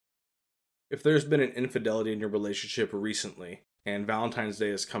If there's been an infidelity in your relationship recently and Valentine's Day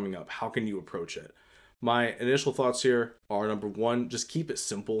is coming up, how can you approach it? My initial thoughts here are number one, just keep it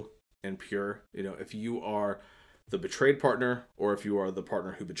simple and pure. If you are the betrayed partner or if you are the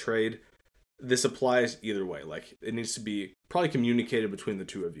partner who betrayed, this applies either way. Like, it needs to be probably communicated between the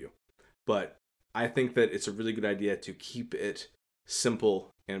two of you. But I think that it's a really good idea to keep it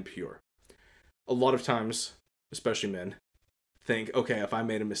simple and pure. A lot of times, especially men, think, okay, if I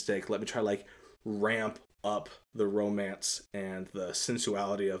made a mistake, let me try like ramp up the romance and the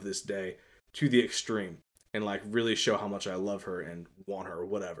sensuality of this day to the extreme and like really show how much I love her and want her or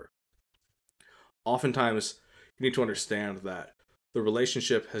whatever. Oftentimes, you need to understand that the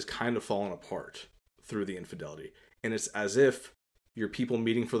relationship has kind of fallen apart through the infidelity. And it's as if you're people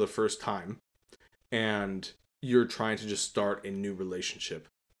meeting for the first time and you're trying to just start a new relationship.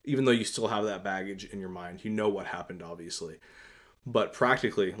 Even though you still have that baggage in your mind, you know what happened, obviously. But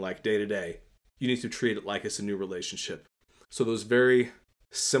practically, like day to day, you need to treat it like it's a new relationship. So those very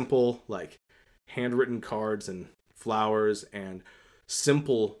simple, like handwritten cards and flowers and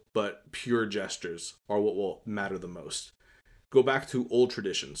simple but pure gestures are what will matter the most. Go back to old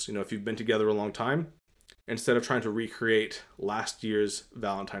traditions. If you've been together a long time, instead of trying to recreate last year's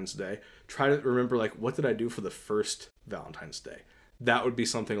Valentine's Day, try to remember, like, what did I do for the first Valentine's Day? That would be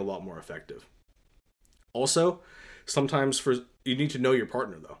something a lot more effective. Also, sometimes you need to know your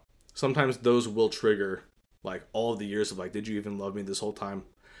partner though. Sometimes those will trigger like all of the years of like, did you even love me this whole time?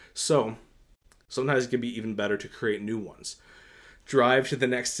 So sometimes it can be even better to create new ones. Drive to the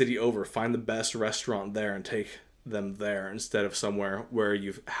next city over, find the best restaurant there and take them there instead of somewhere where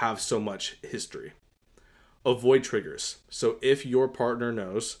you have so much history. Avoid triggers. So if your partner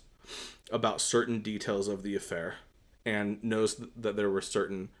knows about certain details of the affair and knows that there were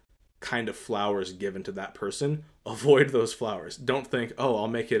certain kind of flowers given to that person, avoid those flowers. Don't think, oh, I'll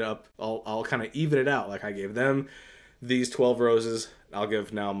make it up. I'll kind of even it out. Like, I gave them these 12 roses. I'll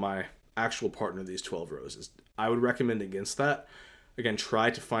give now my actual partner these 12 roses. I would recommend against that. Again,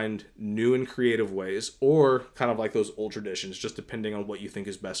 try to find new and creative ways, or kind of like those old traditions, just depending on what you think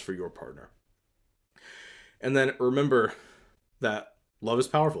is best for your partner. And then remember that love is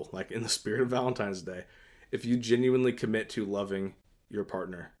powerful. Like, in the spirit of Valentine's Day, if you genuinely commit to loving your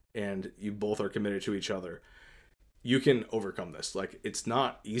partner and you both are committed to each other, you can overcome this. Like, it's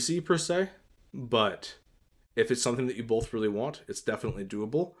not easy per se, but if it's something that you both really want, it's definitely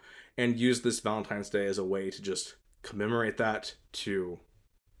doable. And use this Valentine's Day as a way to just commemorate that, to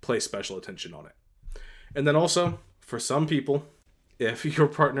place special attention on it. And then also, for some people, if your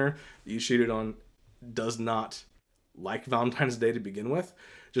partner that you cheated on does not like Valentine's Day to begin with,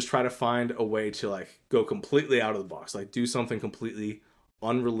 just try to find a way to like go completely out of the box. Like, do something completely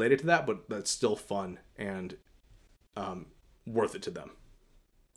unrelated to that, but that's still fun and worth it to them.